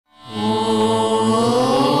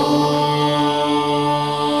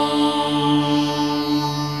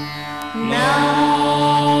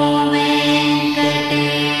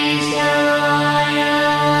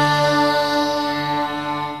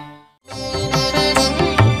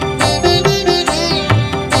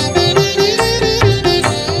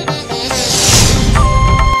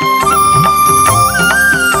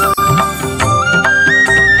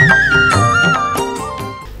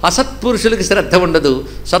అసత్పురుషులకి శ్రద్ధ ఉండదు,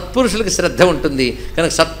 సత్పురుషులకి శ్రద్ధ ఉంటుంది.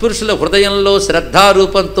 కనుక సత్పురుషుల హృదయంలో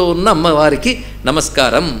శ్రద్ధారూపంతో ఉన్న అమ్మవారికి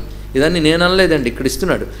నమస్కారం. ఇదన్నీ నేను అనలేదండి, ఇక్కడ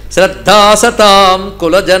ఇస్తున్నాడు. శ్రద్ధాసతాం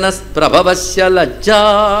కులజన ప్రభవస్య లజ్జా.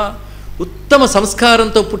 ఉత్తమ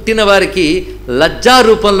సంస్కారంతో పుట్టిన వారికి లజ్జా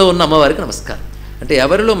రూపంలో ఉన్న అమ్మవారికి నమస్కారం. అంటే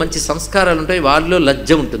ఎవరిలో మంచి సంస్కారాలు ఉంటాయి వాళ్ళలో లజ్జ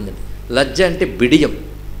ఉంటుందండి. లజ్జ అంటే బిడియం,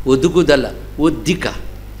 ఒదుగుదల, ఒద్దిక.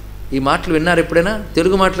 ఈ మాటలు విన్నారు ఎప్పుడైనా?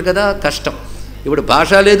 తెలుగు మాటలు కదా, కష్టం. ఇప్పుడు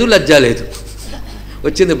భాష లేదు, లజ్జ లేదు,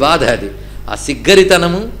 వచ్చింది బాధ. అది ఆ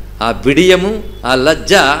సిగ్గరితనము, ఆ బిడియము, ఆ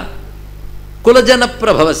లజ్జ కులజన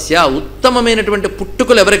ప్రభవస్య. ఉత్తమమైనటువంటి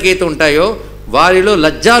పుట్టుకలు ఎవరికైతే ఉంటాయో వారిలో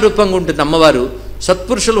లజ్జారూపంగా ఉంటుంది అమ్మవారు.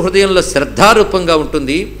 సత్పురుషుల హృదయంలో శ్రద్ధారూపంగా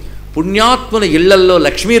ఉంటుంది. పుణ్యాత్ముల ఇళ్లల్లో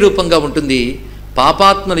లక్ష్మీ రూపంగా ఉంటుంది.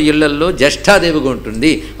 పాపాత్ముల ఇళ్లల్లో జ్యేష్ఠాదేవిగా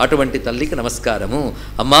ఉంటుంది. అటువంటి తల్లికి నమస్కారము.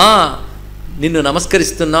 అమ్మా నిన్ను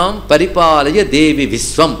నమస్కరిస్తున్నాం. పరిపాలయ దేవి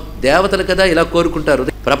విశ్వం. దేవతలు కదా ఇలా కోరుకుంటారు.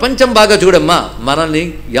 ప్రపంచం బాగా చూడమ్మా, మనల్ని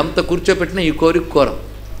ఎంత కూర్చోపెట్టినా ఈ కోరిక కోరం.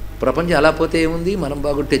 ప్రపంచం అలా పోతే ఏముంది, మనం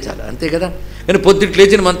బాగుంటే చాలా, అంతే కదా. కానీ పొద్దుట్లు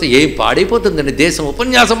లేచిన మనతో ఏం పాడైపోతుందండి దేశం.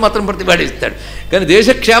 ఉపన్యాసం మాత్రం ప్రతి పాడిస్తాడు, కానీ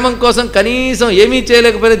దేశక్షేమం కోసం కనీసం ఏమీ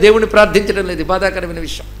చేయలేకపోయినా దేవుణ్ణి ప్రార్థించడం లేదు. బాధాకరమైన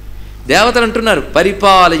విషయం. దేవతలు అంటున్నారు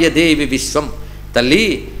పరిపాలయ దేవి విశ్వం. తల్లి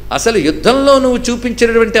అసలు యుద్ధంలో నువ్వు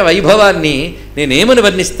చూపించినటువంటి వైభవాన్ని నేనేమని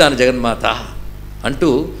వర్ణిస్తాను జగన్మాత అంటూ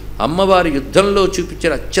అమ్మవారి యుద్ధంలో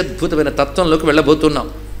చూపించిన అత్యద్భుతమైన తత్వంలోకి వెళ్ళబోతున్నాం.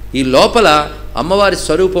 ఈ లోపల అమ్మవారి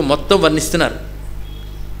స్వరూపం మొత్తం వర్ణిస్తున్నారు.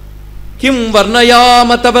 కిం వర్ణయామ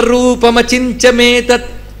తవ రూపమచించమేతత్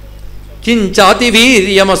కించాతి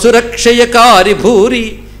వీర్యమసురక్షయకారి భూరి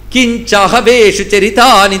కించాహవేషు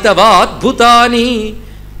చరితాని తవాద్భుతాని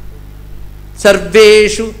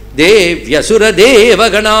సర్వేషు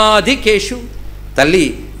దేవ్యసురదేవగణాధికేషు. తల్లి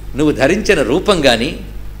నువ్వు ధరించిన రూపం కానీ,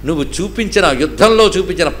 నువ్వు చూపించిన యుద్ధంలో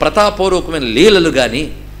చూపించిన ప్రతాపూర్వకమైన లీలలు కానీ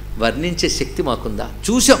వర్ణించే శక్తి మాకుందా?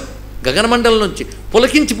 చూసాం, గగనమండలం నుంచి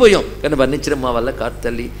పులకించిపోయాం, కానీ వర్ణించడం మా వల్ల కాదు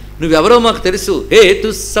తల్లి. నువ్వెవరో మాకు తెలుసు. హేతు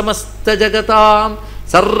సమస్త జగతాం,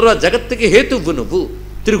 సర్వ జగత్తుకి హేతువు నువ్వు.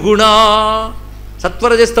 త్రిగుణా,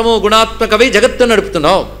 సత్వరజస్తమో గుణాత్మకవై జగత్తు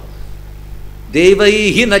నడుపుతున్నావు.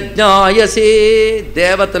 దేవైహి నజ్ఞాయసే,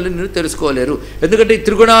 దేవతలు నిన్ను తెలుసుకోలేరు, ఎందుకంటే ఈ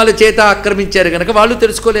త్రిగుణాల చేత ఆక్రమించారు కనుక వాళ్ళు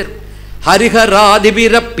తెలుసుకోలేరు.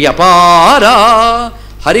 హరిహరాదిభిరప్యపారా,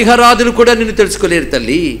 హరిహరాదులు కూడా నిన్ను తెలుసుకోలేరు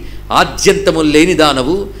తల్లి. ఆద్యంతము లేని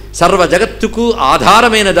దానవు, సర్వ జగత్తుకు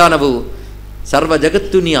ఆధారమైన దానవు. సర్వ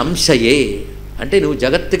జగత్తు నీ అంశయే, అంటే నువ్వు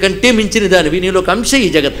జగత్తు కంటే మించిన దానివి. నీలో ఒక అంశ ఈ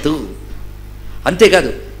జగత్తు. అంతేకాదు,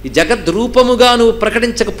 ఈ జగద్రూపముగా నువ్వు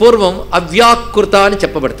ప్రకటించక పూర్వం అవ్యాకృత అని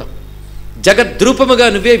చెప్పబడతావు. జగద్రూపముగా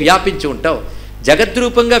నువ్వే వ్యాపించి ఉంటావు.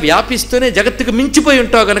 జగద్రూపంగా వ్యాపిస్తూనే జగత్తుకు మించిపోయి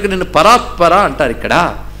ఉంటావు కనుక నిన్ను పరాత్పర అంటారు. ఇక్కడ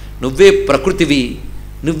నువ్వే ప్రకృతివి,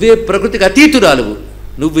 నువ్వే ప్రకృతికి అతీతురాలువు,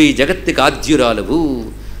 నువ్వు ఈ జగత్తుకి ఆద్యురాలువు.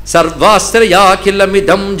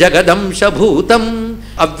 సర్వాశ్రయాఖిలమిదం జగదంశభూతం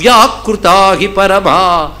అవ్యాకృతా హి పరమా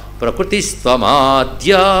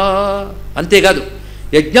ప్రకృతిస్త్వమాద్య. అంతేకాదు,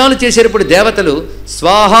 యజ్ఞాలు చేసేటప్పుడు దేవతలు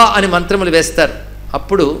స్వాహ అని మంత్రములు వేస్తారు.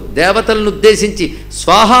 అప్పుడు దేవతలను ఉద్దేశించి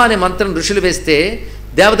స్వాహ అనే మంత్రం ఋషులు వేస్తే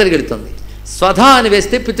దేవతలకు వెళుతుంది, స్వధ అని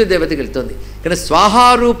వేస్తే పితృదేవతకి వెళుతుంది. కానీ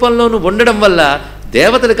స్వాహారూపంలో నువ్వు ఉండడం వల్ల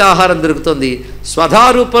దేవతలకు ఆహారం దొరుకుతుంది,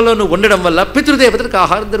 స్వధారూపంలో నువ్వు ఉండడం వల్ల పితృదేవతలకు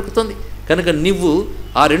ఆహారం దొరుకుతుంది. కనుక నువ్వు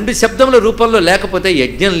ఆ రెండు శబ్దముల రూపంలో లేకపోతే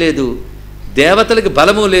యజ్ఞం లేదు, దేవతలకు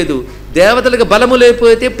బలము లేదు, దేవతలకు బలము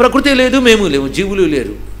లేకపోతే ప్రకృతి లేదు, మేము లేవు, జీవులు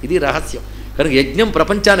లేరు. ఇది రహస్యం. కనుక యజ్ఞం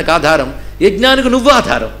ప్రపంచానికి ఆధారం, యజ్ఞానికి నువ్వు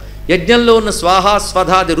ఆధారం. యజ్ఞంలో ఉన్న స్వాహా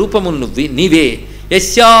స్వధాది రూపములు నీవే.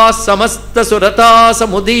 యస్యా సమస్త సురతా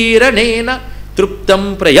సముదీరణేన తృప్తం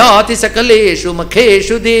ప్రయాతి సకలేషు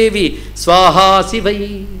మఖేషు దేవి స్వాహా శివై.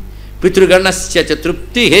 పితృగణస్య చ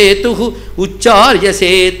తృప్తి హేతు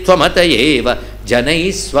ఉచ్చార్యసే త్వమత ఏవ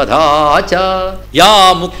జనైస్వధాచ. యా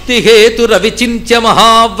ముక్తి హేతురవిచింత్య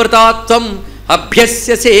మహావ్రతాత్వం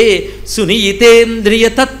అభ్యస్యసే సునీతేంద్రియ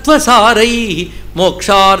తత్వసారై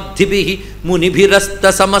మోక్షార్థిభిః మునిభిరస్త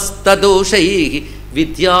సమస్త దోషైః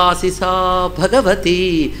విద్యాసి సా భగవతి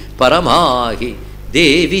పరమాహి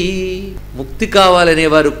దేవి. ముక్తి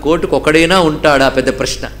కావాలనేవారు కోటికొకడైనా ఉంటాడా? పెద్ద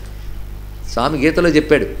ప్రశ్న. స్వామి గీతలో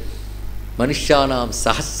చెప్పాడు, మనుష్యానాం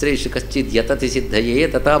సహస్రేషు కశ్చిద్ యతతి సిద్ధయే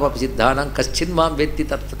తథాపి సిద్ధానాం కశ్చిన్మాం వేత్తి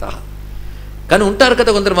తత్వతః. కానీ ఉంటారు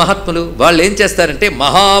కదా కొందరు మహాత్ములు, వాళ్ళు ఏం చేస్తారంటే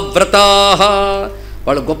మహావ్రతాః,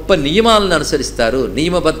 వాళ్ళు గొప్ప నియమాలను అనుసరిస్తారు,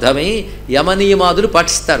 నియమబద్ధమై యమనియమాదులు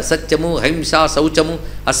పాటిస్తారు. సత్యము, అహింస, శౌచము,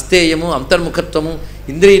 అస్తేయము, అంతర్ముఖత్వము,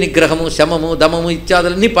 ఇంద్రియ నిగ్రహము, శమము, దమము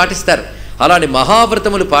ఇత్యాదులన్నీ పాటిస్తారు. అలాంటి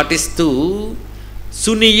మహావ్రతములు పాటిస్తూ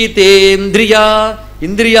సునియితేంద్రియ,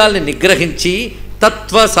 ఇంద్రియాలని నిగ్రహించి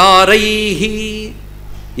తత్వసారై,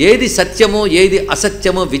 ఏది సత్యమో ఏది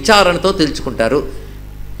అసత్యమో విచారణతో తెలుసుకుంటారు.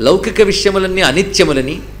 లౌకిక విషయములన్నీ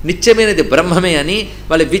అనిత్యములని, నిత్యమైనది బ్రహ్మమే అని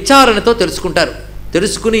వాళ్ళ విచారణతో తెలుసుకుంటారు.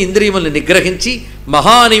 తెలుసుకుని ఇంద్రియములను నిగ్రహించి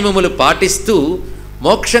మహానియమములు పాటిస్తూ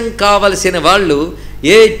మోక్షం కావలసిన వాళ్ళు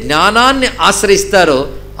ఏ జ్ఞానాన్ని ఆశ్రయిస్తారో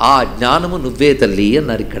ఆ జ్ఞానము నువ్వే తల్లి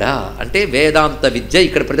అన్నారు ఇక్కడ. అంటే వేదాంత విద్య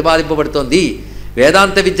ఇక్కడ ప్రతిపాదింపబడుతోంది.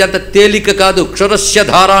 వేదాంత విద్య అంత తేలిక కాదు. క్షురస్య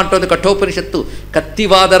ధార అంటుంది కఠోపనిషత్తు.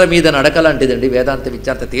 కత్తివాదర మీద నడకలాంటిదండి వేదాంత విద్య.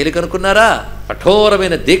 అంత తేలిక అనుకున్నారా?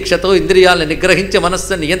 కఠోరమైన దీక్షతో ఇంద్రియాలను నిగ్రహించి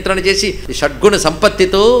మనస్సును నియంత్రణ చేసి షడ్గుణ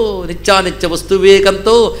సంపత్తితో నిత్యానిత్య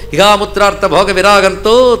వస్తువివేకంతో ఇహాముత్రార్థ భోగ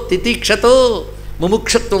విరాగంతో తితీక్షతో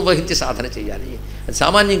ముముక్షత్వం వహించి సాధన చేయాలి. అది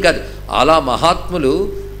సామాన్యం కాదు. అలా మహాత్ములు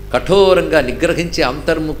కఠోరంగా నిగ్రహించి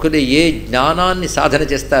అంతర్ముఖులే ఏ జ్ఞానాన్ని సాధన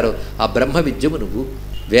చేస్తారో ఆ బ్రహ్మ విద్యము నువ్వు.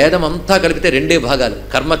 వేదం అంతా కలిపితే రెండే భాగాలు,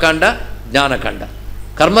 కర్మకాండ, జ్ఞానకాండ.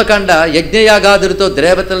 కర్మకాండ యజ్ఞయాగాదులతో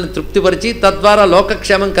దేవతలను తృప్తిపరిచి తద్వారా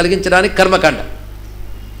లోకక్షేమం కలిగించడానికి కర్మకాండ.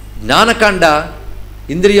 జ్ఞానకాండ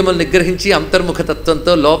ఇంద్రియములు నిగ్రహించి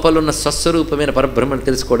అంతర్ముఖతత్వంతో లోపలున్న స్వస్వరూపమైన పరబ్రహ్మను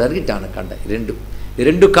తెలుసుకోవడానికి జ్ఞానకాండ. ఈ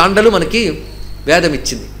రెండు కాండలు మనకి వేదం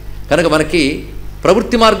ఇచ్చింది. కనుక మనకి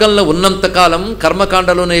ప్రవృత్తి మార్గంలో ఉన్నంతకాలం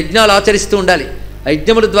కర్మకాండలోని యజ్ఞాలు ఆచరిస్తూ ఉండాలి. ఆ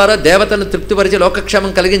యజ్ఞముల ద్వారా దేవతలను తృప్తిపరిచి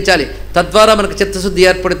లోకక్షేమం కలిగించాలి. తద్వారా మనకు చిత్తశుద్ధి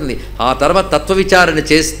ఏర్పడుతుంది. ఆ తర్వాత తత్వ విచారణ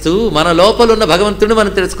చేస్తూ మన లోపల ఉన్న భగవంతుడిని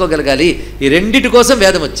మనం తెలుసుకోగలగాలి. ఈ రెండిటి కోసం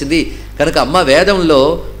వేదం వచ్చింది. కనుక అమ్మ వేదంలో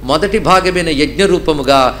మొదటి భాగమైన యజ్ఞ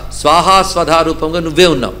రూపముగా స్వాహాస్వధా రూపంగా నువ్వే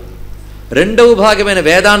ఉన్నావు. రెండవ భాగమైన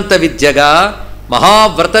వేదాంత విద్యగా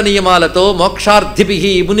మహావ్రత నియమాలతో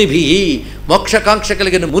మోక్షార్థిభి మునిభి మోక్షకాంక్ష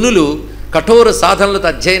కలిగిన మునులు కఠోర సాధనలతో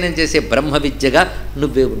అధ్యయనం చేసే బ్రహ్మ విద్యగా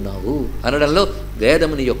నువ్వే ఉన్నావు అనడంలో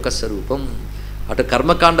వేదముని యొక్క స్వరూపం. అటు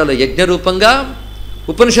కర్మకాండలో యజ్ఞరూపంగా,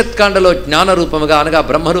 ఉపనిషత్కాండలో జ్ఞానరూపముగా అనగా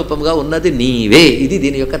బ్రహ్మరూపముగా ఉన్నది నీవే. ఇది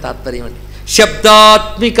దీని యొక్క తాత్పర్యం అండి.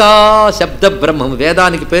 శబ్దాత్మిక శబ్ద బ్రహ్మం,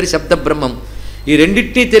 వేదానికి పేరు శబ్ద బ్రహ్మం. ఈ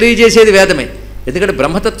రెండింటినీ తెలియజేసేది వేదమే. ఎందుకంటే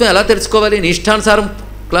బ్రహ్మతత్వం ఎలా తెలుసుకోవాలి? నీ ఇష్టానుసారం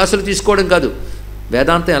క్లాసులు తీసుకోవడం కాదు.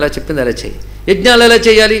 వేదాంతం ఎలా చెప్పింది అలా చేయి, యజ్ఞాలు ఎలా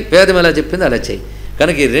చేయాలి, వేదం ఎలా చెప్పింది అలా చేయి.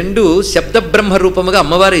 కనుక ఈ రెండు శబ్ద బ్రహ్మ రూపముగా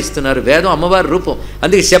అమ్మవారు ఇస్తున్నారు. వేదం అమ్మవారి రూపం.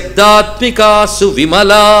 అందుకే శబ్దాత్మిక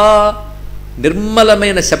సువిమల,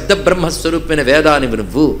 నిర్మలమైన శబ్ద బ్రహ్మస్వరూపమైన వేదానివి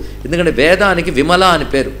నువ్వు. ఎందుకంటే వేదానికి విమల అని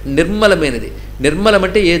పేరు, నిర్మలమైనది. నిర్మలం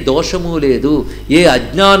అంటే ఏ దోషము లేదు, ఏ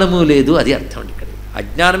అజ్ఞానము లేదు, అది అర్థం ఇక్కడ.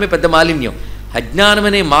 అజ్ఞానమే పెద్ద మాలిన్యం.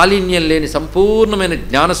 అజ్ఞానమనే మాలిన్యం లేని సంపూర్ణమైన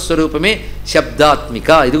జ్ఞానస్వరూపమే శబ్దాత్మిక.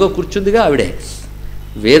 ఇదిగో కూర్చుందిగా ఆవిడే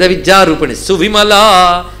వేద విద్యారూపిణి సువిమల.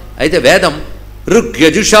 అయితే వేదం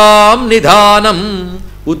ఋగ్యజుషాం నిధానం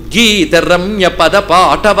ఉద్గీత రమ్య పద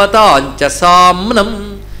పాఠవతాంచ సామ్నం.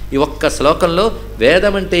 ఈ ఒక్క శ్లోకంలో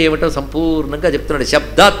వేదం అంటే ఏమిటో సంపూర్ణంగా చెప్తున్నాడు.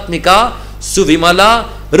 శబ్దాత్మిక సువిమల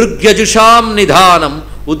ఋగ్యజుషాం నిధానం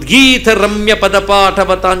ఉద్గీత రమ్య పద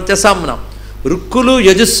పాఠవతాంచ సామ్నం. రుక్కులు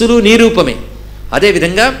యజస్సులు నీ రూపమే.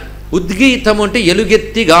 అదేవిధంగా ఉద్గీతము అంటే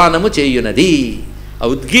ఎలుగెత్తి గానము చేయునది. ఆ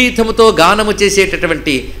ఉద్గీతముతో గానము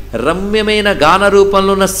చేసేటటువంటి రమ్యమైన గాన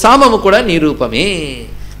రూపంలో ఉన్న సామము కూడా నీ రూపమే.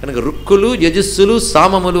 కనుక రుక్కులు యజస్సులు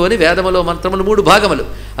సామములు అని వేదములో మంత్రములు 3 భాగములు.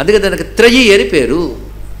 అందుకే దానికి త్రయి అని పేరు.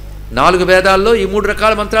 4 వేదాల్లో ఈ 3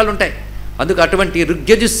 రకాల మంత్రాలు ఉంటాయి. అందుకు అటువంటి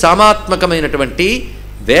ఋగ్యజు సామాత్మకమైనటువంటి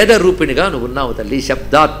వేద రూపిణిగా నువ్వు ఉన్నావు తల్లి.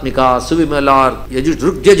 శబ్దాత్మిక సువిమల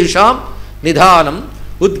ఋగ్యజుషాం నిధానం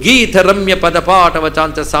ఉద్గీత రమ్య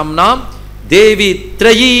పదపాఠవచాంచ సామ్నాం దేవి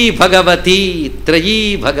త్రయీ భగవతి. త్రయీ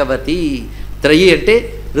భగవతి. త్రయీ అంటే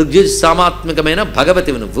ఋగ్యు సామాత్మికమైన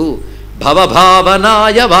భగవతివి నువ్వు.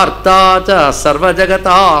 భవభావనాయ వార్తాచ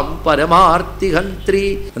సర్వజగతాం పరమార్తిహంత్రి.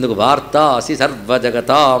 అందుకు వార్తాసి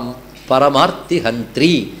సర్వజగతాం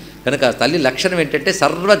పరమార్తిహంత్రి. కనుక ఆ తల్లి లక్షణం ఏంటంటే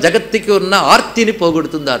సర్వ జగత్తుకి ఉన్న ఆర్తిని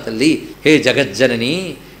పోగొడుతుంది ఆ తల్లి. హే జగజ్జనని,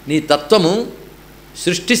 నీ తత్వము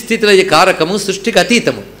సృష్టి స్థితిలో కారకము, సృష్టికి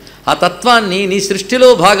అతీతము. ఆ తత్వాన్ని నీ సృష్టిలో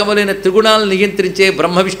భాగములైన త్రిగుణాలను నియంత్రించే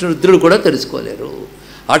బ్రహ్మ విష్ణు రుద్రుడు కూడా తెలుసుకోలేరు.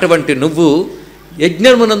 అటువంటి నువ్వు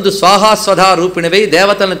యజ్ఞమునందు స్వాహాస్వధా రూపిణివై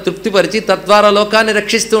దేవతలను తృప్తిపరిచి తద్వారా లోకాన్ని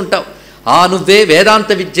రక్షిస్తూ ఉంటావు. ఆ నువ్వే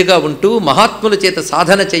వేదాంత విద్యగా ఉంటూ మహాత్ముల చేత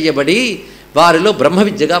సాధన చెయ్యబడి వారిలో బ్రహ్మ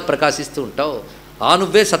విద్యగా ప్రకాశిస్తూ ఉంటావు. ఆ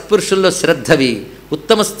నువ్వే సత్పురుషుల్లో శ్రద్ధవి,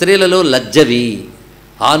 ఉత్తమ స్త్రీలలో లజ్జవి.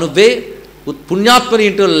 ఆ నువ్వే పుణ్యాత్మని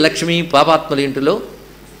ఇంటిలో లక్ష్మి, పాపాత్మల ఇంటిలో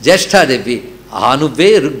జ్యేష్ఠాదేవి. ఆ నువ్వే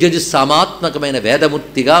ఋగ్యజు సామాత్మకమైన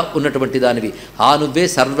వేదమూర్తిగా ఉన్నటువంటి దానివి. ఆ నువ్వే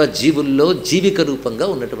సర్వజీవుల్లో జీవిక రూపంగా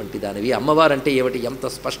ఉన్నటువంటి దానివి. అమ్మవారంటే ఏమిటి ఎంత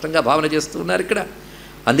స్పష్టంగా భావన చేస్తూ ఉన్నారు ఇక్కడ.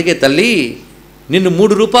 అందుకే తల్లి నిన్ను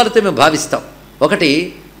 3 రూపాలతో మేము భావిస్తాం. ఒకటి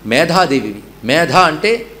మేధాదేవివి. మేధ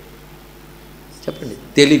అంటే చెప్పండి,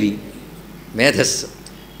 తెలివి, మేధస్సు.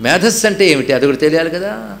 మేధస్సు అంటే ఏమిటి అది కూడా తెలియాలి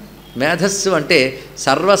కదా. మేధస్సు అంటే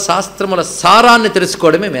సర్వశాస్త్రముల సారాన్ని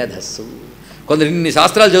తెలుసుకోవడమే మేధస్సు. కొందరు ఇన్ని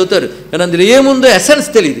శాస్త్రాలు చదువుతారు కానీ అందులో ఏముందో ఎసెన్స్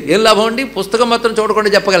తెలియదు. ఏం లాభం అండి? పుస్తకం మాత్రం చూడకుండా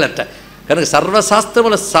చెప్పగలట. కనుక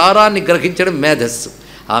సర్వశాస్త్రముల సారాన్ని గ్రహించడం మేధస్సు.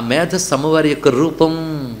 ఆ మేధస్సు అమ్మవారి యొక్క రూపం.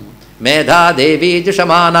 మేధాదేవి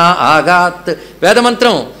జుషమానా ఆగాత్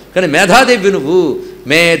వేదమంత్రం. కానీ మేధాదేవి నువ్వు.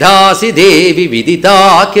 మేధాసి దేవి విదితా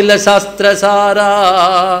అఖిల శాస్త్రసారా.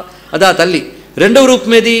 అదా తల్లి. రెండవ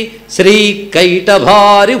రూపమేది శ్రీ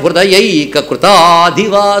కైటభారి హృదయైక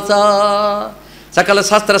కృతాధివాస. సకల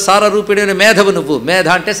శాస్త్ర సార రూపిణి మేధవు నువ్వు. మేధ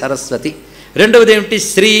అంటే సరస్వతి. రెండవది ఏమిటి?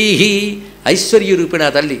 శ్రీహి ఐశ్వర్య రూపిణ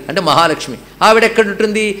తల్లి అంటే మహాలక్ష్మి.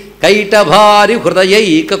 ఆవిడెక్కడుంటుంది? కైటభారి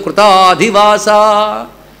హృదయైక కృతాధివాస.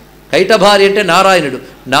 కైటభారి అంటే నారాయణుడు.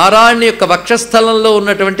 నారాయణ యొక్క వక్షస్థలంలో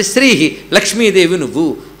ఉన్నటువంటి శ్రీహి లక్ష్మీదేవి నువ్వు.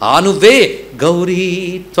 ఆ నువ్వే గౌరీ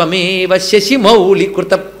త్వమేవ శశిమౌళి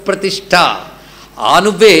కృత ప్రతిష్ఠ. ఆ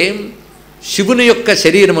నువ్వే శివుని యొక్క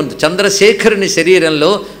శరీరమందు చంద్రశేఖరుని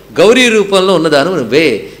శరీరంలో గౌరీ రూపంలో ఉన్నదాను నువ్వే.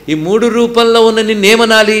 ఈ మూడు రూపంలో ఉన్న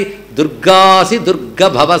నిన్నేమనాలి? దుర్గాసి దుర్గ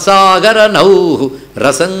భవసాగర నౌహు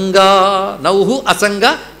రసంగా. నౌహు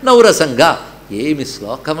అసంగా నౌరసంగా. ఏమి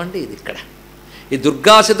శ్లోకం అండి ఇది! ఇక్కడ ఈ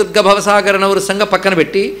దుర్గాసి దుర్గ భవసాగర నౌరసంగా పక్కన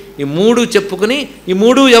పెట్టి ఈ మూడు చెప్పుకుని, ఈ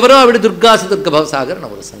మూడు ఎవరో ఆవిడ దుర్గాసి దుర్గ భవసాగర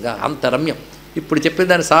నౌరసంగా. అంత రమ్యం. ఇప్పుడు చెప్పిన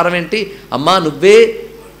దాని సారం ఏంటి? అమ్మా నువ్వే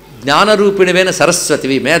జ్ఞానరూపిణివైన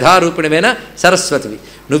సరస్వతివి, మేధారూపిణివైన సరస్వతివి.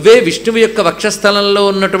 నువ్వే విష్ణువు యొక్క వక్షస్థలంలో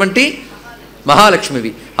ఉన్నటువంటి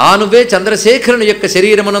మహాలక్ష్మివి. ఆ నువ్వే చంద్రశేఖరుని యొక్క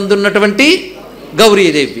శరీరమునందున్నటువంటి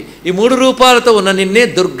గౌరీదేవి. ఈ మూడు రూపాలతో ఉన్న నిన్నే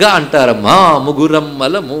దుర్గా అంటారమ్మా.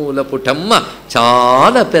 ముగురమ్మల మూల పుటమ్మ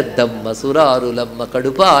చాలా పెద్దమ్మ సురారులమ్మ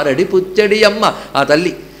కడుపారడి పుచ్చడి అమ్మ ఆ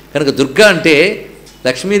తల్లి. కనుక దుర్గా అంటే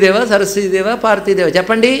లక్ష్మీదేవ, సరస్వతీదేవ, పార్వతీదేవ.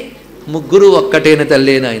 చెప్పండి, ముగ్గురు ఒక్కటైన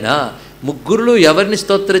తల్లేనాయన. ముగ్గురులు ఎవరిని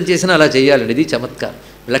స్తోత్రం చేసినా అలా చేయాలండి. ఇది చమత్కారం.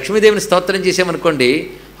 లక్ష్మీదేవిని స్తోత్రం చేసామనుకోండి,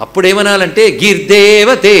 అప్పుడేమనాలంటే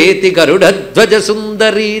గీర్దేవతేతి గరుడధ్వజ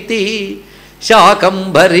సుందరీతి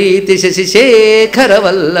శాకంభరీతి శశిశేఖర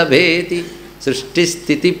వల్లభేతి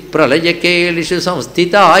సృష్టిస్థితి ప్రళయకేళిషు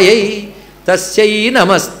సంస్థితాయై తస్యై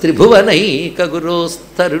నమస్త్రిభువనైక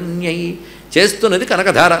గురోస్తరుణ్యై. చేస్తున్నది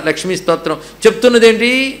కనకధార లక్ష్మీ స్తోత్రం.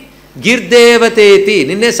 చెప్తున్నదేంటి? గీర్దేవతేతి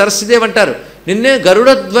నిన్నే సరస్వతీదేవి అంటారు, నిన్నే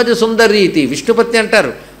గరుడధ్వజ సుందరీతి విష్ణుపత్ని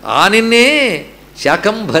అంటారు, ఆ నిన్నే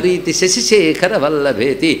శాకంభరీతి శశిశేఖర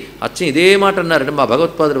వల్లభేతి. అచ్చం ఇదే మాట అన్నారంటే మా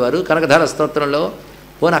భగవత్పాదులు వారు కనకధార స్తోత్రంలో.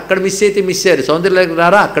 పోనీ అక్కడ మిస్ అయితే మిస్ అయ్యారు, సౌందర్యలోకి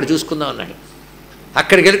రారా అక్కడ చూసుకుందాం అన్నాడు.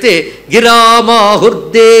 అక్కడికి వెళితే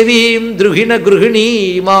గిరామాహుర్దేవీం ద్రుహిణ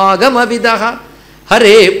గృహిణీమాగమ విద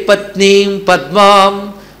హరే పత్నీం పద్మాం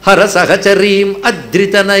హర సహచరీం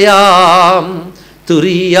అద్రితనయాం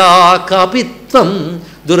తురియా కాపిత్వం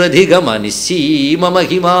దురధిగమనిశీమ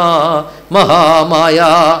మహిమా మహామాయా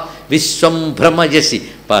విశ్వం భ్రమయసి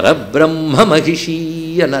పరబ్రహ్మ మహిషీ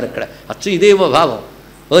అన్నారు అక్కడ. అచ్చు ఇదేమో భావం.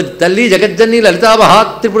 ఓ తల్లి జగజ్జన్ని లలితా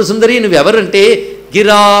మహాత్రిపుర సుందరి నువ్వెవరంటే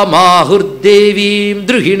గిరామాహుర్దేవీం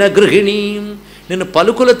ద్రుహిణ గృహిణీం. నిన్ను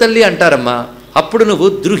పలుకుల తల్లి అంటారమ్మా. అప్పుడు నువ్వు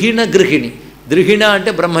ద్రుహిణ గృహిణి. ద్రుహిణ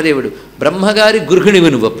అంటే బ్రహ్మదేవుడు, బ్రహ్మగారి గృహిణివి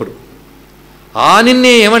నువ్వు. అప్పుడు ఆ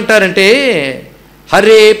నిన్నే ఏమంటారంటే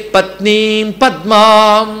హరే పత్నీం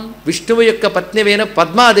పద్మాం విష్ణువు యొక్క పత్నివైన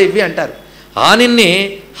పద్మాదేవి అంటారు. ఆ నిన్నే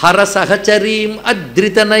హర సహచరీం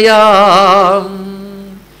అద్రితనయాం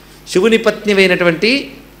శివుని పత్నివైనటువంటి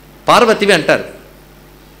పార్వతివి అంటారు.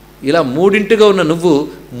 ఇలా మూడింటిగా ఉన్న నువ్వు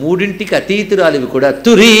మూడింటికి అతీతురాలివి కూడా.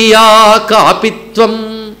 తురియా కాపిత్వం.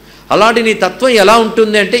 అలాంటి నీ తత్వం ఎలా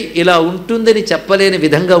ఉంటుంది అంటే ఇలా ఉంటుందని చెప్పలేని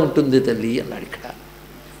విధంగా ఉంటుంది తల్లి అన్నాడు ఇక్కడ.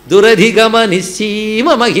 దురధిగమ నిశ్చీమ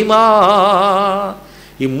మహిమా.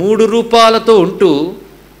 ఈ మూడు రూపాలతో ఉంటూ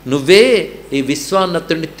నువ్వే ఈ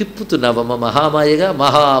విశ్వాన్నతుడిని తిప్పుతున్నావమ్మ మహామాయగా.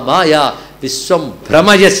 మహామాయ విశ్వం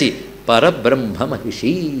భ్రమయసి పరబ్రహ్మ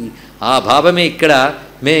మహిషి. ఆ భావమే ఇక్కడ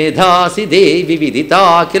మేధాసి దేవి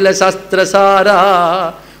విదితాఖిల శాస్త్రసారా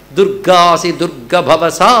దుర్గాసి దుర్గ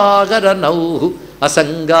భవసాగర నౌహు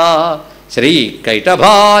అసంగా శ్రీ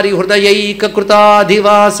కైటభారి హృదయైక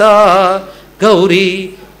కృతాధివాస గౌరీ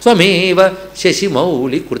త్వమేవ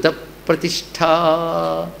శశిమౌళి కృత ప్రతిష్ఠ.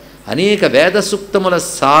 అనేక వేద సూక్తముల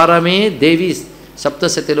సారమే దేవి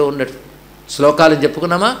సప్తశతిలో ఉన్న శ్లోకాలను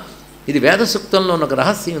చెప్పుకున్నామా. ఇది వేద సూక్తంలో ఉన్న ఒక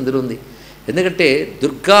రహస్యం ఇందులో ఉంది. ఎందుకంటే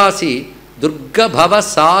దుర్గాసి దుర్గ భవ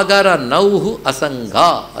సాగర నౌహు అసంగా.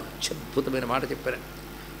 అత్యద్భుతమైన మాట చెప్పారు.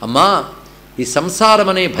 అమ్మా ఈ సంసారం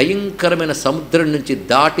అనే భయంకరమైన సముద్రం నుంచి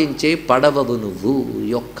దాటించే పడవవు నువ్వు. ఈ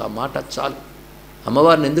ఒక్క మాట చాలు.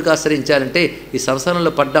 అమ్మవారిని ఎందుకు ఆశ్రయించారంటే ఈ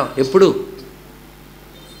సంసారంలో పడ్డాం. ఎప్పుడు?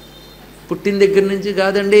 పుట్టిన దగ్గర నుంచి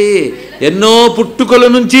కాదండి, ఎన్నో పుట్టుకల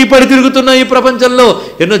నుంచి పడి తిరుగుతున్నాం ఈ ప్రపంచంలో,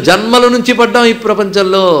 ఎన్నో జన్మల నుంచి పడ్డాం ఈ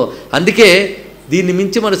ప్రపంచంలో. అందుకే దీన్ని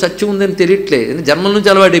మించి మన సత్యం ఉందని తెలియట్లేదు. జన్మల నుంచి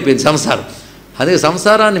అలవాటైపోయింది సంసారం. అదే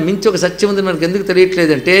సంసారాన్ని మించి ఒక సత్యం ఉందని మనకు ఎందుకు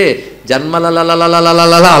తెలియట్లేదంటే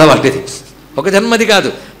జన్మలలలలలలల అలవాటేది. ఒక జన్మది కాదు,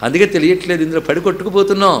 అందుకే తెలియట్లేదు. ఇందులో పడి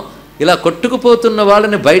కొట్టుకుపోతున్నాం. ఇలా కొట్టుకుపోతున్న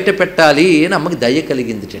వాళ్ళని బయట పెట్టాలి అని అమ్మకి దయ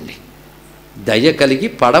కలిగిందిటండి. దయ కలిగి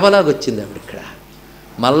పడవలాగా వచ్చింది ఆవిడ. ఇక్కడ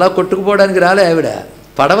మళ్ళా కొట్టుకుపోవడానికి రాలే ఆవిడ,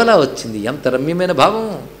 పడవలా వచ్చింది. ఎంత రమ్యమైన భావం!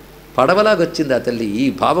 పడవలాగా వచ్చింది ఆ తల్లి. ఈ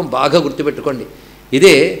భావం బాగా గుర్తుపెట్టుకోండి.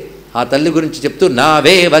 ఇదే ఆ తల్లి గురించి చెప్తూ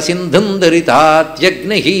నావే వసింధుం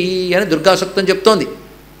దరితాత్యగ్నిహి అని దుర్గాసూక్తం చెప్తోంది.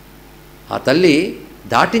 ఆ తల్లి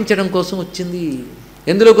దాటించడం కోసం వచ్చింది.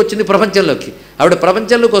 ఎందులోకి వచ్చింది? ప్రపంచంలోకి. ఆవిడ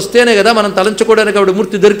ప్రపంచంలోకి వస్తేనే కదా మనం తలంచుకోవడానికి ఆవిడ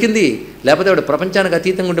మూర్తి దొరికింది. లేకపోతే ఆవిడ ప్రపంచానికి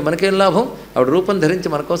అతీతంగా ఉంటే మనకేం లాభం? ఆవిడ రూపం ధరించి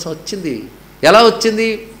మన కోసం వచ్చింది. ఎలా వచ్చింది?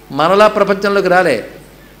 మనలా ప్రపంచంలోకి రాలే,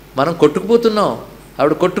 మనం కొట్టుకుపోతున్నాం.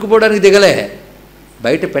 ఆవిడ కొట్టుకుపోవడానికి దిగలే,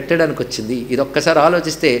 బయట పెట్టడానికి వచ్చింది. ఇది ఒక్కసారి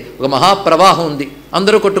ఆలోచిస్తే ఒక మహాప్రవాహం ఉంది,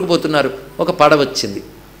 అందరూ కొట్టుకుపోతున్నారు, ఒక పడవ వచ్చింది.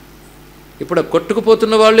 ఇప్పుడు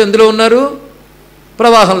కొట్టుకుపోతున్న వాళ్ళు ఎందులో ఉన్నారు?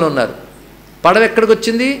 ప్రవాహంలో ఉన్నారు. పడవ ఎక్కడికి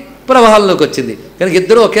వచ్చింది? ప్రవాహంలోకి వచ్చింది. కనుక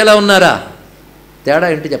ఇద్దరు ఒకేలా ఉన్నారా? తేడా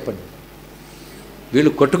ఏంటి చెప్పండి?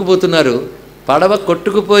 వీళ్ళు కొట్టుకుపోతున్నారు, పడవ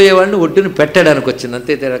కొట్టుకుపోయేవాడిని ఒడ్డుని పెట్టడానికి వచ్చింది.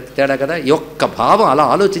 అంతే తేడా కదా. ఈ ఒక్క భావం అలా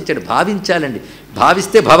ఆలోచించండి, భావించాలండి.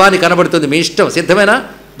 భావిస్తే భవాని కనబడుతుంది. మీ ఇష్టం. సిద్ధమేనా?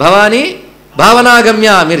 భవానీ భావనాగమ్య.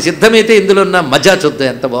 మీరు సిద్ధమైతే ఇందులో ఉన్న మజా చూద్దాం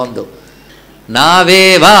ఎంత బాగుందో.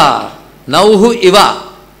 నావేవా నౌహు ఇవ.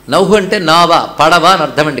 నౌహు అంటే నావా, పడవ అని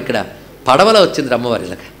అర్థం అండి. ఇక్కడ పడవలో వచ్చింది అమ్మవారి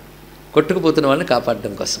ఇలాగ కొట్టుకుపోతున్న వాళ్ళని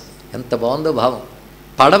కాపాడడం కోసం. ఎంత బాగుందో భావం.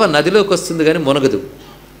 పడవ నదిలోకి వస్తుంది కానీ మునగదు,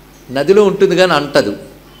 నదిలో ఉంటుంది కానీ అంటదు.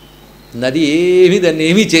 నది దాన్ని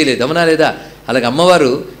ఏమీ చేయలేదు, అవునా లేదా? అలాగే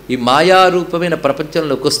అమ్మవారు ఈ మాయారూపమైన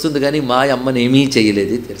ప్రపంచంలోకి వస్తుంది కానీ మాయ అమ్మని ఏమీ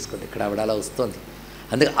చేయలేదు. తెలుసుకోండి, ఇక్కడ ఆవిడ అలా వస్తుంది.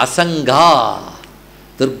 అందుకే అసంగా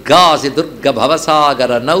దుర్గాసి దుర్గ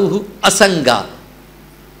భవసాగర నౌహు అసంగా.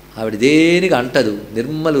 ఆవిడ దేనికి అంటదు,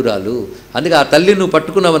 నిర్మలురాలు. అందుకే ఆ తల్లి నువ్వు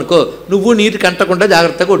పట్టుకున్నావనుకో, నువ్వు నీటికి అంటకుండా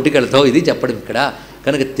జాగ్రత్తగా ఒడ్డుకెళ్తావు. ఇది చెప్పడం ఇక్కడ.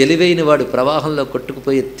 కనుక తెలివైన వాడు, ప్రవాహంలో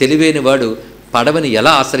కొట్టుకుపోయే తెలివైన వాడు పడవని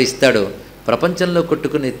ఎలా ఆశ్రయిస్తాడో, ప్రపంచంలో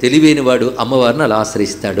కొట్టుకునే తెలివైన వాడు అమ్మవారిని అలా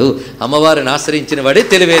ఆశ్రయిస్తాడు. అమ్మవారిని ఆశ్రయించిన వాడే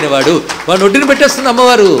తెలివైన వాడు. వాడిని ఒడ్డుని పెట్టేస్తుంది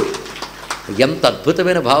అమ్మవారు. ఎంత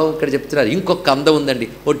అద్భుతమైన భావం ఇక్కడ చెప్తున్నారు. ఇంకొక అందం ఉందండి.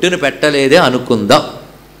 ఒడ్డున పెట్టలేదే అనుకుందాం,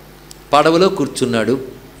 పడవలో కూర్చున్నాడు,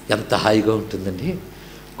 ఎంత హాయిగా ఉంటుందండి.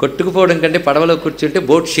 కొట్టుకుపోవడం కంటే పడవలో కూర్చుంటే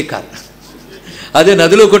బోట్ షికార్. అదే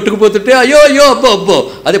నదిలో కొట్టుకుపోతుంటే అయ్యో అయ్యో అబ్బో అబ్బో.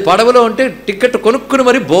 అది పడవలో ఉంటే టికెట్ కొనుక్కుని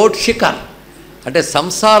మరి బోట్ షికార్. అంటే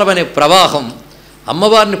సంసారం అనే ప్రవాహం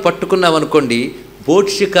అమ్మవారిని పట్టుకున్నామనుకోండి, బోట్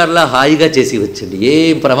షికార్లా హాయిగా చేసి వచ్చింది.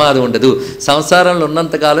 ఏం ప్రమాదం ఉండదు. సంసారంలో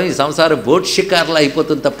ఉన్నంతకాలం ఈ సంసారం బోట్ షికార్లా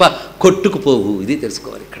అయిపోతుంది తప్ప కొట్టుకుపోవు. ఇది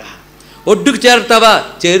తెలుసుకోవాలి ఇక్కడ. ఒడ్డుకు చేరుతావా?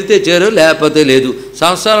 చేరితే చేరు, లేకపోతే లేదు.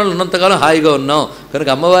 సంసారంలో ఉన్నంతకాలం హాయిగా ఉన్నాం. కనుక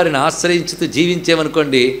అమ్మవారిని ఆశ్రయించుతూ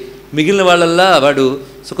జీవించేమనుకోండి, మిగిలిన వాళ్ళల్లా వాడు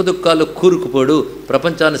సుఖదుఖాల్లో కూరుకుపోడు,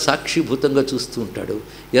 ప్రపంచాన్ని సాక్షిభూతంగా చూస్తూ ఉంటాడు.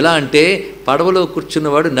 ఎలా అంటే పడవలో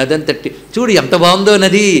కూర్చున్నవాడు నది అంతటి చూడు ఎంత బాగుందో,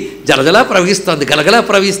 నది జలజలా ప్రవహిస్తోంది, గలగలా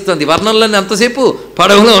ప్రవహిస్తోంది. వర్ణంలోని అంతసేపు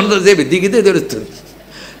పడవలో ఉన్నసేపు దిగితే తెలుస్తుంది.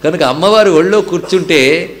 కనుక అమ్మవారి ఒళ్ళో కూర్చుంటే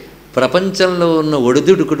ప్రపంచంలో ఉన్న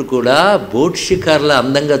ఒడిదుడుకుడు కూడా బోట్ షికార్లా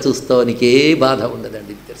అందంగా చూస్తావనికి ఏ బాధ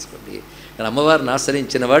ఉండదండి. ఇది తెలుసుకోండి. కానీ అమ్మవారిని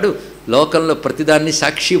ఆశ్రయించిన వాడు లోకంలో ప్రతిదాన్ని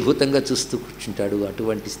సాక్షిభూతంగా చూస్తూ కూర్చుంటాడు.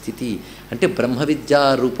 అటువంటి స్థితి అంటే బ్రహ్మ విద్యా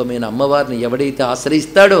రూపమైన అమ్మవారిని ఎవడైతే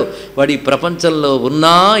ఆశ్రయిస్తాడో వాడు ఈ ప్రపంచంలో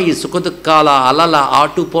ఉన్నా ఈ సుఖదుఖాల అలల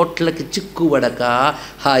ఆటుపోట్లకి చిక్కుబడక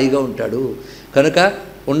హాయిగా ఉంటాడు. కనుక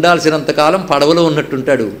ఉండాల్సినంతకాలం పడవలో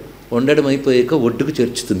ఉన్నట్టుంటాడు, ఉండడం అయిపోయాక ఒడ్డుకు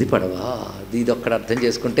చేర్చుతుంది పడవ. ఇది ఒక్కడ అర్థం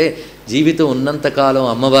చేసుకుంటే జీవితం ఉన్నంతకాలం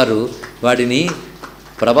అమ్మవారు వాడిని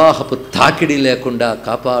ప్రవాహపు తాకిడి లేకుండా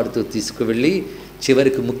కాపాడుతూ తీసుకువెళ్ళి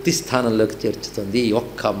చివరికి ముక్తి స్థానంలోకి చేర్చుతుంది.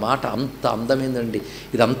 ఒక్క మాట అంత అందమైందండి.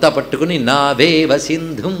 ఇదంతా పట్టుకుని నావేవ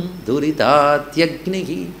సింధుం దురితాత్యగ్ని.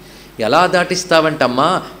 ఎలా దాటిస్తావంటమ్మా?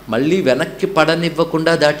 మళ్ళీ వెనక్కి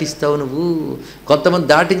పడనివ్వకుండా దాటిస్తావు నువ్వు. కొంతమంది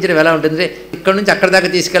దాటించడం ఎలా ఉంటుందంటే ఇక్కడ నుంచి అక్కడ దాకా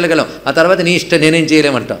తీసుకెళ్ళగలం, ఆ తర్వాత నీ ఇష్టం, నేనేం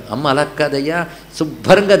చేయలేమంటాం. అమ్మ అలా కాదయ్యా,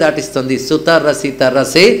 శుభ్రంగా దాటిస్తుంది. సుతరసి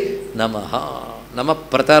తరసే నమః నమ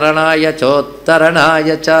ప్రతరణాయ చోత్తరణాయ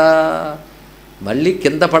చ. మళ్ళీ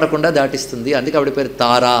కింద పడకుండా దాటిస్తుంది. అందుకే ఆవిడ పేరు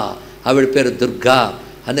తారా, ఆవిడ పేరు దుర్గా.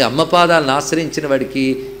 అందుకే అమ్మ పాదాలను ఆశ్రయించిన వాడికి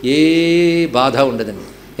ఏ బాధ ఉండదండి.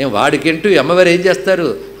 వాడికంటూ అమ్మవారు ఏం చేస్తారు?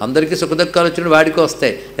 అందరికీ సుఖదుఖాలు వచ్చినప్పుడు వాడికి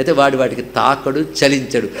వస్తాయి. అయితే వాడికి తాకడు,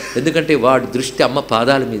 చలించడు. ఎందుకంటే వాడి దృష్టి అమ్మ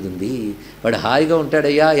పాదాల మీద ఉంది. వాడు హాయిగా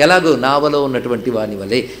ఉంటాడయ్యా. ఎలాగో నావలో ఉన్నటువంటి వాని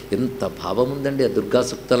వలె. ఎంత భావం ఉందండి ఆ దుర్గా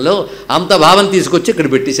సూక్తంలో. అంత భావం తీసుకొచ్చి ఇక్కడ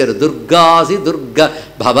పెట్టేశారు. దుర్గాసి దుర్గ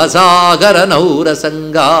భవసాగర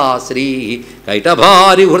నౌరసంగా శ్రీ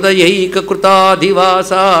కైటభారి హృదయైక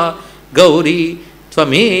కృతాధివాస గౌరీ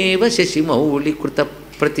త్వమేవ శశిమౌళి కృత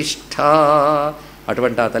ప్రతిష్ఠ.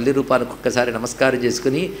 అటువంటి ఆ తల్లి రూపానికి ఒక్కసారి నమస్కారం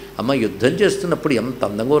చేసుకుని, అమ్మ యుద్ధం చేస్తున్నప్పుడు ఎంత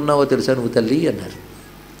అందంగా ఉన్నావో తెలుసా నువ్వు తల్లి అన్నారు.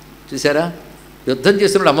 చూసారా? యుద్ధం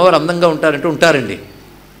చేస్తున్నప్పుడు అమ్మవారు అందంగా ఉంటారంటే ఉంటారండి.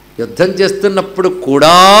 యుద్ధం చేస్తున్నప్పుడు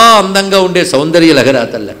కూడా అందంగా ఉండే సౌందర్య లహరా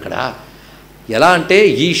తల్లి అక్కడ. ఎలా అంటే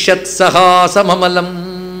ఈషత్సహాసమమలం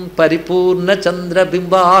పరిపూర్ణ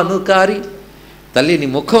చంద్రబింబానుకారి. తల్లి నీ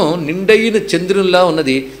ముఖం నిండైన చంద్రునిలా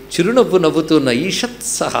ఉన్నది, చిరునవ్వు నవ్వుతున్న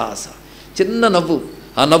ఈషత్సహాస, చిన్న నవ్వు,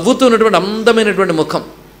 ఆ నవ్వుతున్నటువంటి అందమైనటువంటి ముఖం,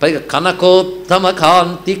 పైగా కనకోత్తమ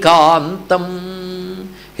కాంతి కాంతం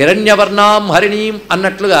హిరణ్యవర్ణాం హరిణీం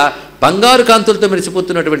అన్నట్లుగా బంగారు కాంతులతో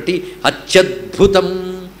మెరిసిపోతున్నటువంటి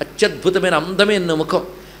అత్యద్భుతమైన అందమైన ముఖం.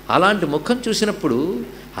 అలాంటి ముఖం చూసినప్పుడు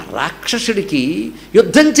ఆ రాక్షసుడికి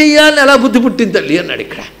యుద్ధం చేయాలని ఎలా బుద్ధి పుట్టింది తల్లి అన్నాడు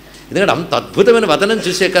ఇక్కడ. ఎందుకంటే అంత అద్భుతమైన వదనం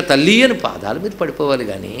చూసాక తల్లి అని పాదాల మీద పడిపోవాలి.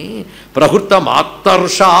 కానీ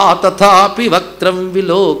ప్రహృతమాత్తర్షా తథాపి వక్త్రం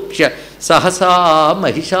విలోక్ష్య సహసా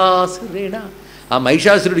మహిషాసురేణ. ఆ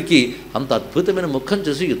మహిషాసురుడికి అంత అద్భుతమైన ముఖం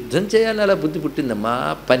చూసి యుద్ధం చేయాలని అలా బుద్ధి పుట్టిందమ్మా.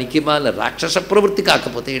 పనికి మాలిన రాక్షస ప్రవృత్తి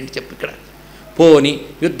కాకపోతే ఏంటి చెప్పు ఇక్కడ. పోని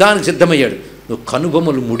యుద్ధానికి సిద్ధమయ్యాడు, నువ్వు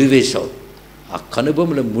కనుబొమ్మలు ముడివేశావు. ఆ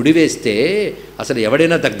కనుబొమ్మలు ముడివేస్తే అసలు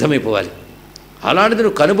ఎవడైనా దగ్ధమైపోవాలి. అలాంటిది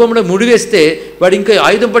నువ్వు కనుబొమ్మలో ముడివేస్తే వాడు ఇంకా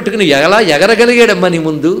ఆయుధం పట్టుకుని ఎలా ఎగరగలిగాడమ్మా నీ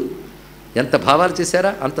ముందు. ఎంత భావాలు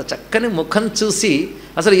చేశారా. అంత చక్కని ముఖం చూసి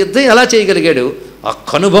అసలు యుద్ధం ఎలా చేయగలిగాడు, ఆ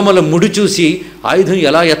కనుబొమ్మల ముడి చూసి ఆయుధం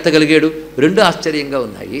ఎలా ఎత్తగలిగాడు, రెండు ఆశ్చర్యంగా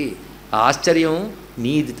ఉన్నాయి. ఆ ఆశ్చర్యం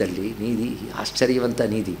నీది తల్లి, నీది, ఆశ్చర్యం అంతా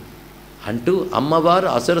నీది అంటూ అమ్మవారు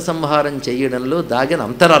అసుర సంహారం చేయడంలో దాగిన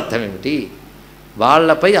అంతరార్థం ఏమిటి?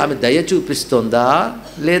 వాళ్లపై ఆమె దయ చూపిస్తోందా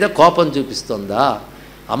లేదా కోపం చూపిస్తోందా?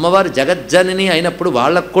 అమ్మవారు జగజ్జనని అయినప్పుడు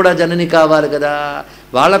వాళ్ళకు కూడా జనని కావాలి కదా.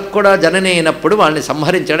 వాళ్ళకు కూడా జనని అయినప్పుడు వాళ్ళని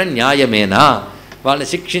సంహరించడం న్యాయమేనా, వాళ్ళని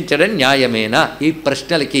శిక్షించడం న్యాయమేనా? ఈ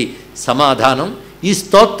ప్రశ్నలకి సమాధానం ఈ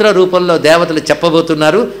స్తోత్ర రూపంలో దేవతలు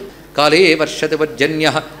చెప్పబోతున్నారు. కాలే వర్షతి వర్జన్య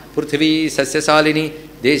పృథివీ సస్యశాలిని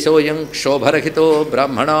దేశోయం క్షోభరహితో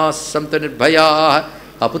బ్రాహ్మణా సంతు నిర్భయా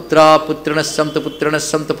అపుత్రా పుత్రిణః సంతు పుత్రిణః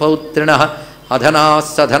సంతు పౌత్రిణః అధనా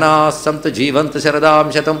సధనా సంతు జీవంతు శరదాం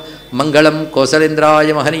శతం మంగళం కోసలేంద్రాయ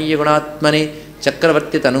మహనీయ గుణాత్మనే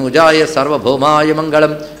చక్రవర్తి తనూజాయ సార్వభౌమాయ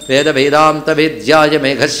మంగళం వేద వేదాంత వేద్యాయ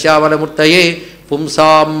మేఘశ్యామలమూర్తయే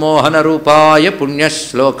పుంసాం మోహన రూపాయ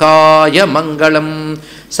పుణ్యశ్లోకాయ మంగళం.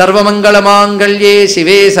 సర్వమంగళమాంగళ్యే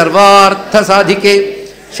శివే సర్వార్థ సాధికే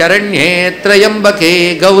శరణ్యే త్రయంబకే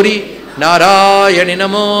గౌరీ నారాయణి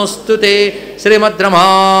నమోస్తుతే.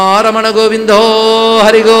 శ్రీమద్రమారమణ గోవిందో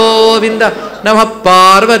హరి గోవింద. నమః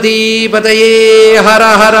పార్వతీపతయే హర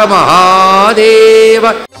హర మహాదేవ.